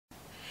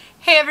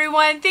Hey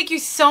everyone, thank you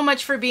so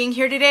much for being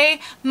here today.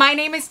 My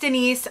name is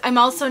Denise. I'm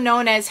also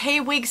known as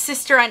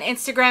heywigsister on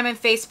Instagram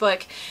and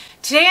Facebook.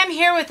 Today I'm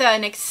here with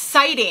an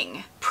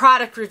exciting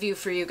product review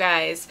for you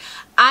guys.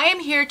 I am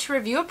here to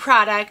review a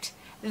product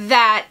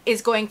that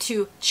is going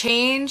to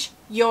change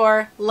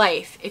your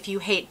life if you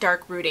hate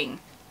dark rooting.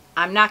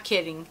 I'm not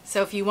kidding.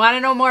 So if you want to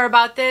know more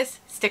about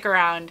this, stick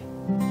around.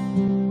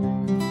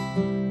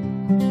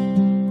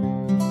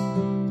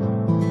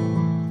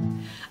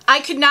 I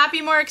could not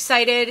be more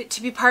excited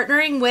to be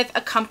partnering with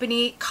a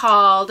company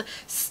called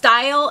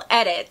Style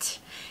Edit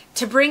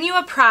to bring you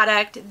a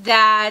product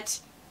that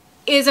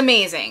is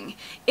amazing.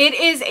 It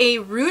is a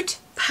root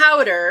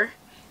powder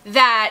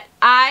that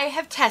I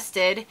have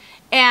tested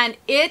and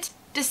it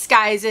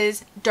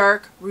disguises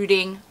dark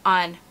rooting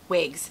on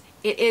wigs.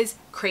 It is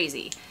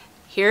crazy.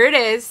 Here it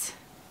is.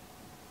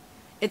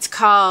 It's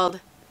called,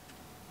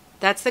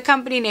 that's the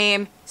company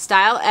name,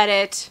 Style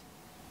Edit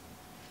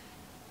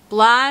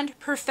Blonde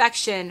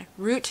Perfection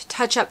Root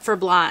Touch-Up for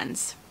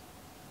Blondes.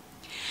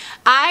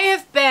 I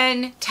have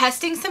been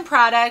testing some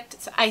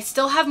products. I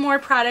still have more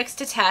products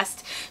to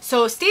test.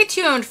 So stay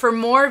tuned for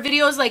more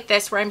videos like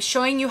this where I'm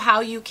showing you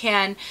how you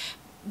can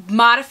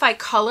modify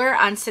color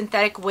on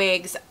synthetic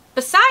wigs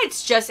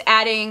besides just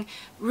adding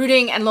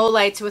rooting and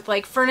lowlights with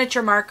like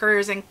furniture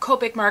markers and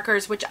Copic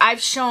markers, which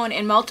I've shown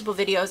in multiple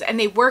videos and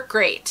they work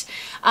great.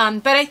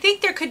 But I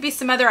think there could be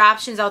some other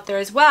options out there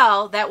as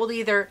well that will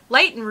either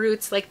lighten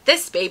roots like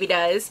this baby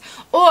does,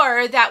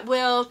 or that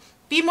will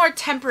be more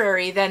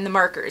temporary than the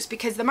markers,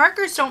 because the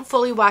markers don't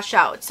fully wash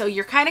out. So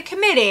you're kind of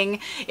committing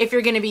if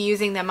you're going to be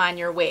using them on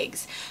your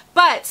wigs.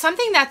 But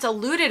something that's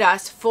eluded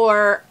us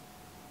for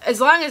as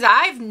long as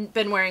I've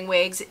been wearing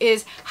wigs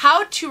is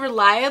how to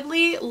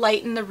reliably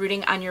lighten the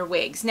rooting on your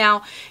wigs.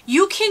 Now,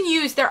 you can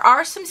use, there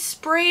are some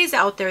sprays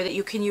out there that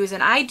you can use,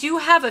 and I do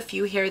have a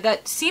few here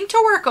that seem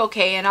to work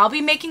okay, and I'll be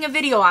making a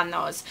video on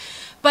those.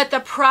 But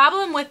the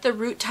problem with the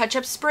root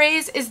touch-up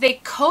sprays is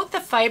they coat the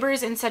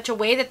fibers in such a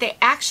way that they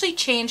actually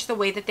change the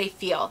way that they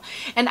feel.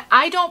 And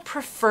I don't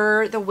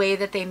prefer the way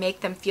that they make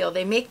them feel.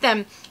 They make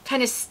them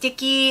kind of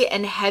sticky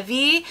and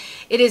heavy.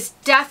 It is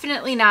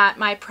definitely not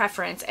my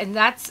preference. And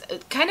that's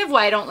kind of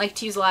why I don't like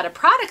to use a lot of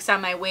products on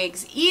my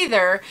wigs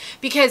either,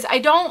 because I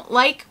don't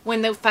like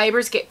when the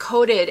fibers get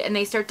coated and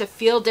they start to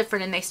feel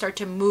different and they start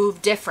to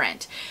move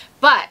different.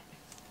 But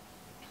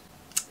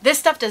this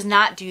stuff does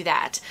not do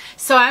that.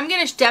 So I'm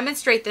going to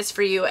demonstrate this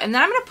for you, and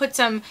then I'm going to put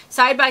some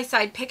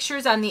side-by-side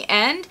pictures on the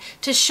end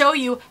to show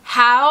you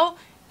how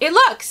it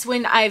looks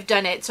when I've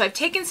done it. So I've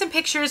taken some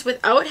pictures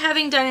without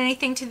having done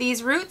anything to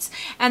these roots,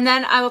 and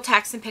then I will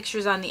tack some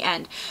pictures on the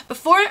end.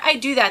 Before I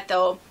do that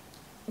though,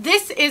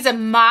 this is a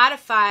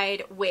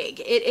modified wig.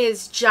 It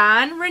is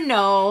Jon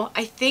Renau,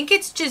 I think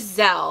it's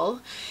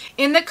Giselle,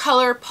 in the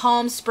color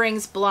Palm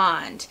Springs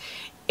Blonde.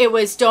 It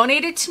was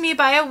donated to me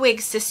by a wig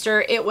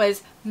sister. It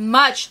was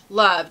much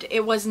loved.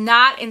 It was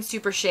not in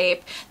super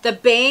shape. The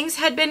bangs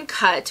had been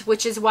cut,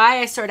 which is why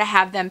I sort of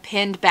have them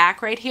pinned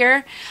back right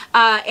here,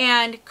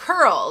 and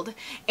curled,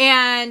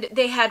 and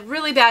they had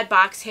really bad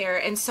box hair.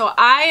 And so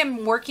I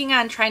am working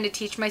on trying to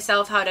teach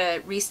myself how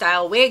to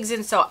restyle wigs,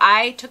 and so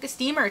I took a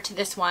steamer to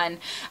this one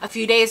a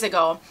few days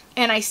ago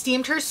and I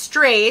steamed her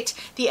straight.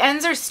 The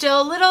ends are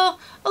still a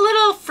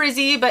little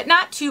frizzy, but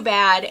not too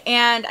bad,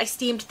 and I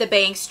steamed the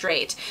bangs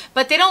straight.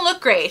 But they don't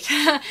look great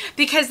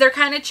because they're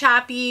kind of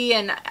choppy,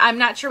 and I'm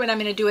not sure what I'm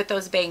going to do with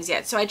those bangs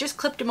yet. So I just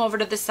clipped them over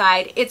to the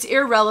side. It's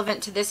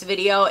irrelevant to this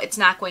video. It's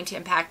not going to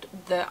impact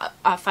the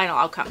final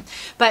outcome.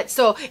 But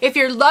so if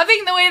you're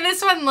loving the way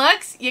this one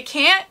looks, you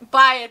can't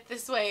buy it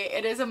this way.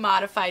 It is a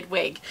modified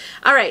wig.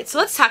 All right, so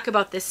let's talk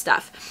about this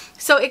stuff.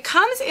 So it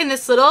comes in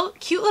this little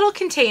cute little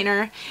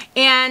container,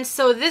 and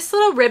so this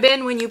little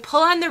ribbon, when you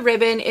pull on the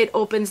ribbon, it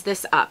opens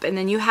this up, and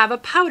then you have a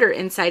powder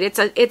inside. It's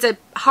a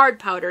hard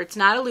powder. It's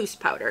not a loose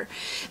powder.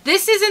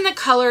 This is in the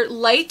color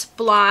light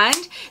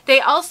blonde. They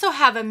also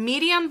have a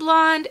medium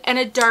blonde and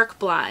a dark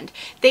blonde.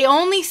 They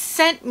only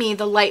sent me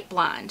the light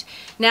blonde.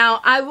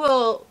 Now I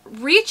will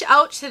reach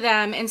out to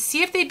them and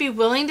see if they'd be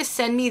willing to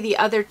send me the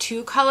other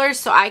two colors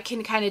so I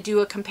can kind of do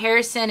a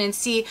comparison and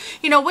see,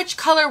 you know, which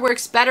color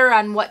works better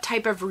on what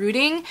type of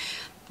rooting.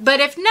 But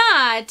if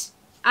not,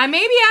 I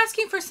may be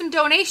asking for some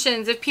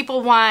donations if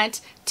people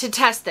want to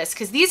test this,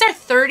 because these are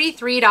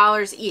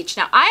 $33 each.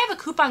 Now, I have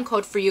a coupon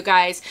code for you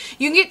guys.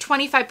 You can get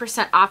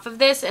 25% off of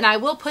this, and I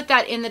will put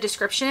that in the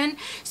description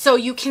so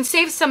you can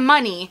save some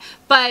money.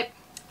 But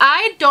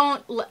I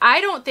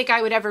don't think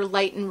I would ever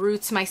lighten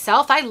roots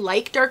myself. I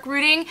like dark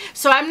rooting,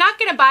 so I'm not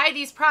going to buy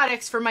these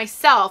products for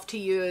myself to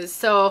use.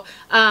 So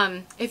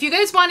if you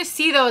guys want to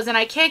see those and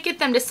I can't get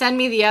them to send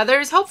me the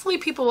others, hopefully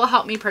people will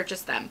help me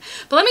purchase them.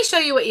 But let me show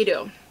you what you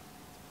do.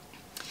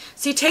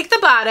 So you take the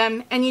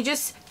bottom and you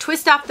just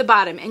twist off the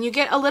bottom and you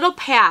get a little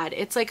pad.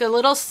 It's like a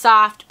little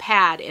soft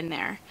pad in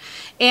there.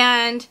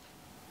 And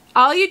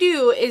all you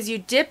do is you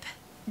dip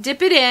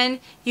it in,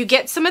 you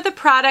get some of the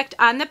product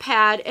on the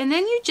pad, and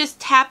then you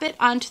just tap it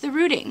onto the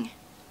rooting.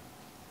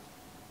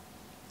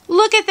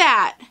 Look at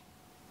that.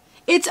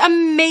 It's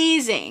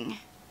amazing.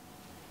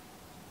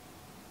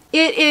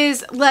 It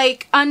is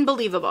like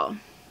unbelievable.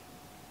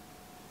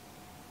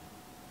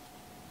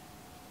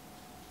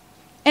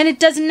 And it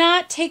does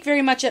not take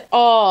very much at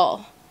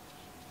all.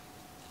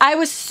 I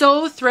was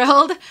so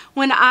thrilled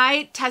when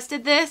I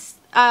tested this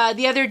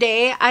the other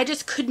day. I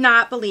just could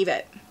not believe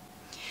it.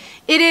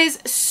 It is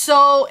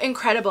so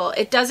incredible.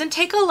 It doesn't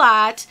take a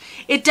lot.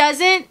 It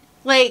doesn't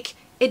like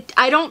it.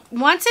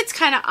 Once it's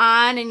kind of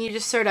on and you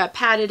just sort of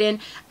pat it in,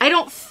 I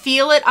don't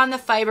feel it on the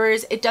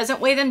fibers. It doesn't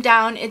weigh them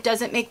down. It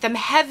doesn't make them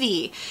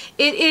heavy.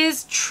 It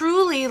is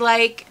truly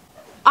like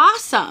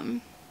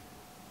awesome.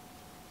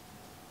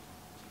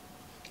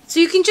 So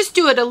you can just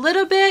do it a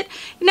little bit.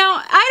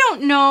 Now, I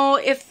don't know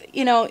if,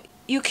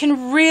 you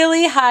can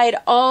really hide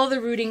all the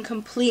rooting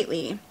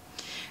completely.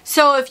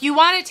 So if you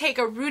want to take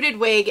a rooted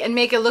wig and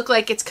make it look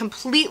like it's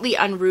completely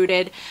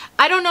unrooted,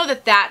 I don't know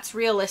that that's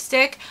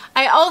realistic.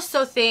 I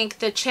also think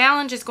the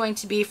challenge is going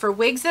to be for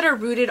wigs that are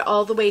rooted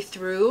all the way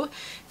through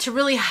to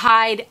really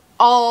hide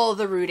all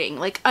the rooting,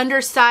 like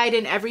underside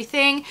and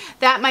everything.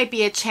 That might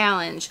be a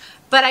challenge.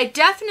 But I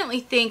definitely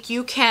think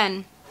you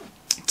can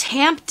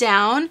tamp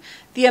down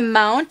the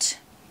amount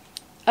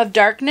of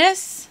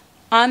darkness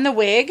on the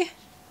wig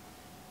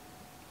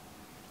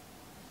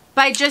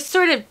by just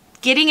sort of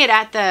getting it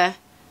at the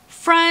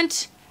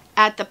front,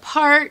 at the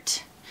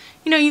part.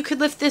 You could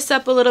lift this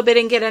up a little bit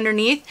and get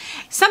underneath.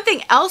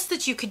 Something else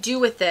that you could do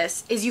with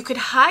this is you could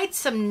hide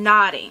some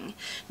knotting.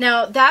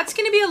 Now that's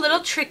going to be a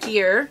little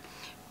trickier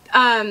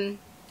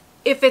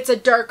if it's a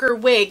darker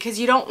wig, because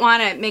you don't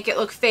want to make it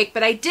look fake,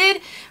 but I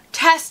did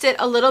test it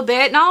a little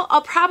bit, and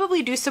I'll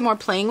probably do some more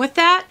playing with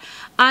that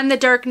on the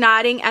dark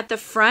knotting at the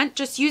front,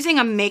 just using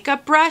a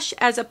makeup brush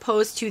as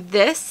opposed to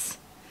this.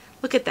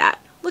 Look at that.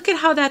 Look at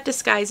how that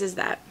disguises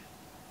that.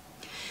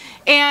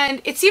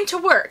 And it seemed to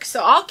work,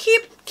 so I'll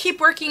keep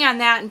working on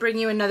that and bring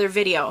you another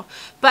video.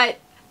 But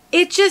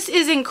it just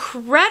is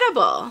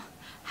incredible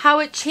how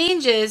it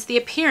changes the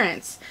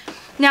appearance.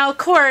 Now, of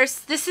course,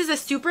 this is a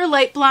super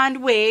light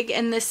blonde wig,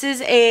 and this is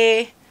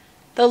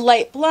the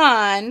light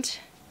blonde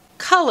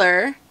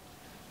color.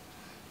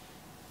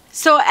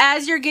 So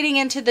as you're getting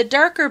into the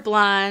darker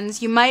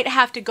blondes, you might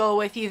have to go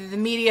with either the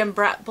medium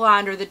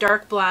blonde or the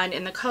dark blonde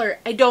in the color.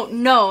 I don't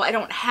know. I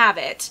don't have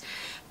it.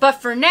 But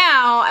for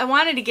now, I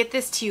wanted to get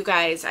this to you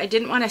guys. I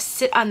didn't want to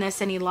sit on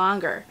this any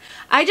longer.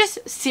 I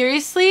just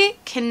seriously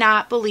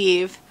cannot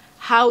believe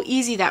how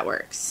easy that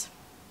works.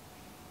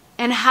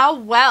 And how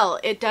well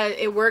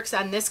it works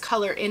on this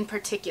color in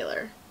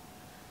particular.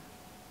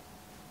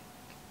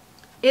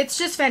 It's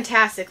just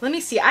fantastic. Let me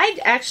see. I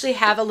actually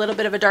have a little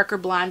bit of a darker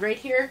blonde right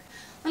here.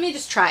 Let me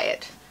just try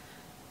it.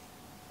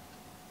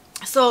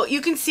 So you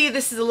can see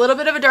this is a little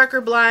bit of a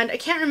darker blonde. I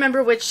can't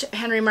remember which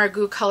Henry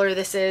Margaux color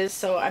this is,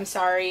 so I'm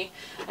sorry.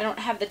 I don't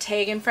have the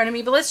tag in front of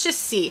me, but let's just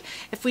see.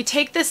 If we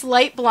take this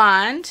light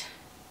blonde,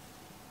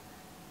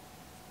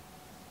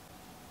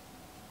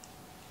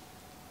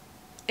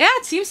 yeah,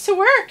 it seems to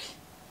work.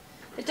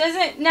 It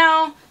doesn't,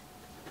 now,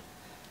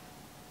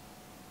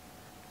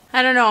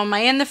 I don't know, am I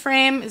in the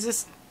frame? Is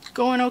this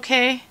going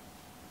okay?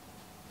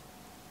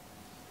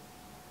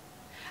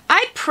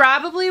 I'd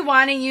probably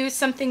want to use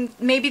something,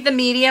 maybe the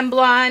medium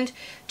blonde,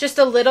 just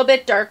a little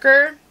bit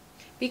darker,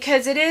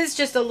 because it is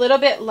just a little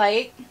bit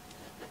light.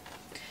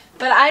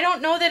 But I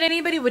don't know that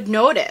anybody would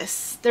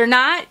notice. They're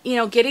not,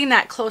 getting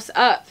that close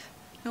up.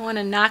 I don't want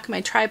to knock my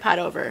tripod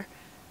over.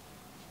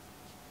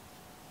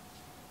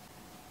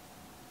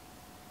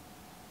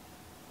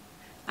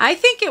 I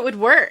think it would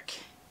work.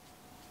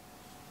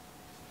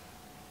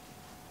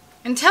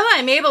 Until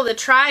I'm able to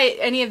try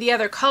any of the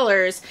other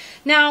colors.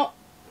 Now,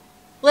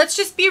 let's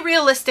just be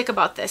realistic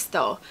about this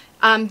though.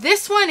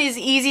 This one is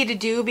easy to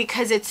do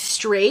because it's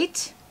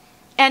straight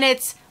and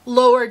it's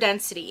lower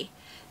density.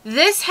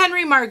 This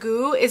Henry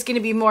Margaux is going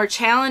to be more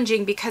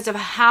challenging because of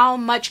how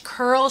much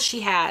curl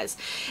she has.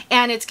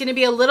 And it's going to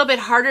be a little bit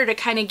harder to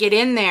kind of get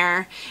in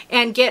there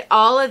and get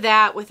all of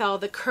that with all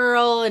the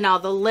curl and all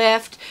the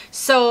lift.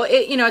 So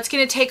it's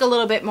going to take a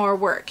little bit more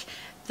work.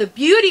 The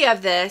beauty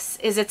of this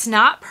is it's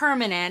not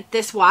permanent.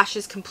 This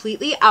washes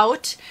completely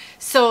out,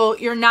 so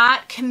you're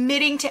not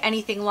committing to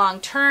anything long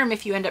term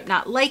if you end up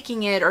not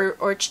liking it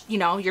or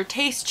your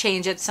taste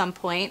change at some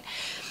point.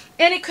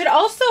 And it could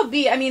also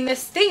be,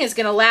 this thing is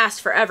going to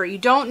last forever. You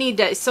don't need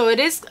to, so it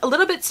is a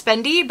little bit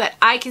spendy, but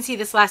I can see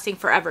this lasting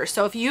forever.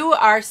 So if you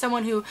are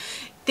someone who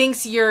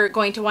thinks you're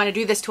going to want to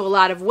do this to a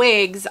lot of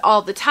wigs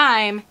all the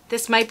time,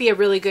 this might be a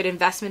really good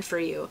investment for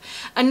you.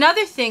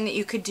 Another thing that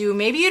you could do,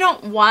 maybe you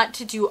don't want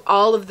to do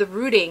all of the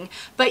rooting,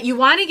 but you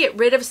want to get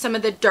rid of some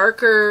of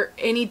the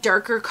any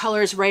darker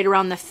colors right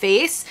around the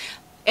face,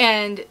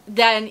 and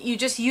then you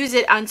just use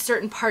it on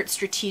certain parts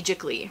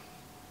strategically.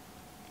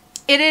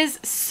 It is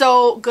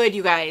so good,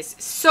 you guys,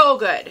 so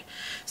good.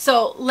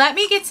 So let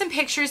me get some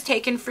pictures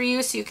taken for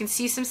you so you can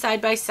see some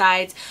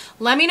side-by-sides.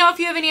 Let me know if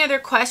you have any other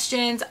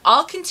questions.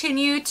 I'll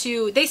continue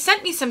to, they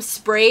sent me some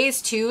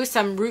sprays too,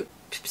 some root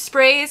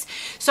sprays.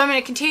 So I'm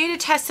going to continue to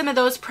test some of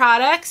those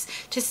products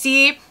to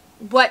see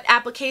what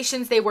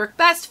applications they work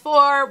best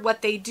for,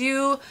 what they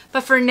do.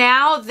 But for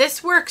now,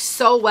 this works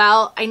so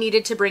well, I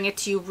needed to bring it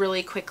to you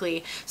really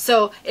quickly.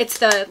 So it's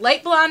the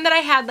light blonde that I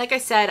had. Like I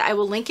said, I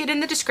will link it in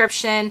the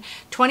description.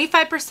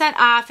 25%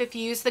 off if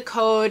you use the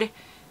code,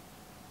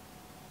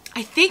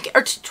 I think,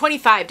 or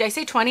 25. Did I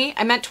say 20?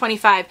 I meant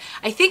 25.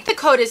 I think the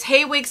code is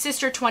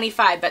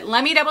heywigsister25, but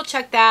let me double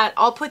check that.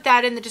 I'll put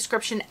that in the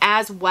description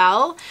as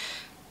well.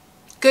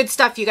 Good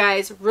stuff, you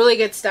guys. Really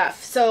good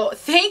stuff. So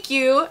thank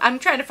you. I'm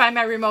trying to find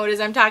my remote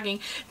as I'm talking.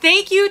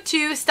 Thank you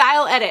to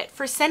Style Edit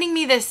for sending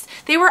me this.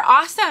 They were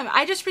awesome.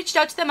 I just reached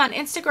out to them on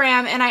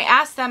Instagram and I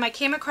asked them, I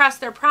came across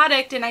their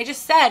product and I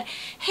just said,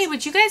 hey,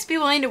 would you guys be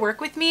willing to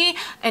work with me?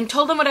 And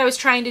told them what I was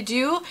trying to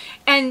do.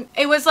 And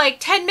it was like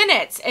 10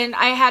 minutes and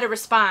I had a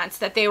response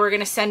that they were going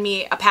to send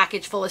me a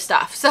package full of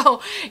stuff.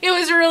 So it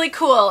was really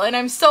cool. And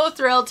I'm so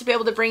thrilled to be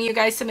able to bring you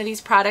guys some of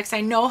these products.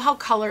 I know how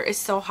color is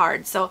so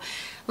hard. So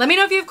let me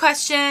know if you have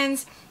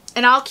questions,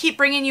 and I'll keep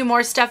bringing you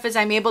more stuff as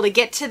I'm able to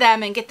get to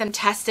them and get them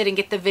tested and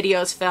get the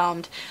videos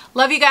filmed.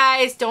 Love you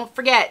guys. Don't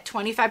forget,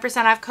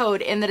 25% off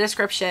code in the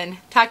description.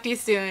 Talk to you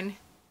soon.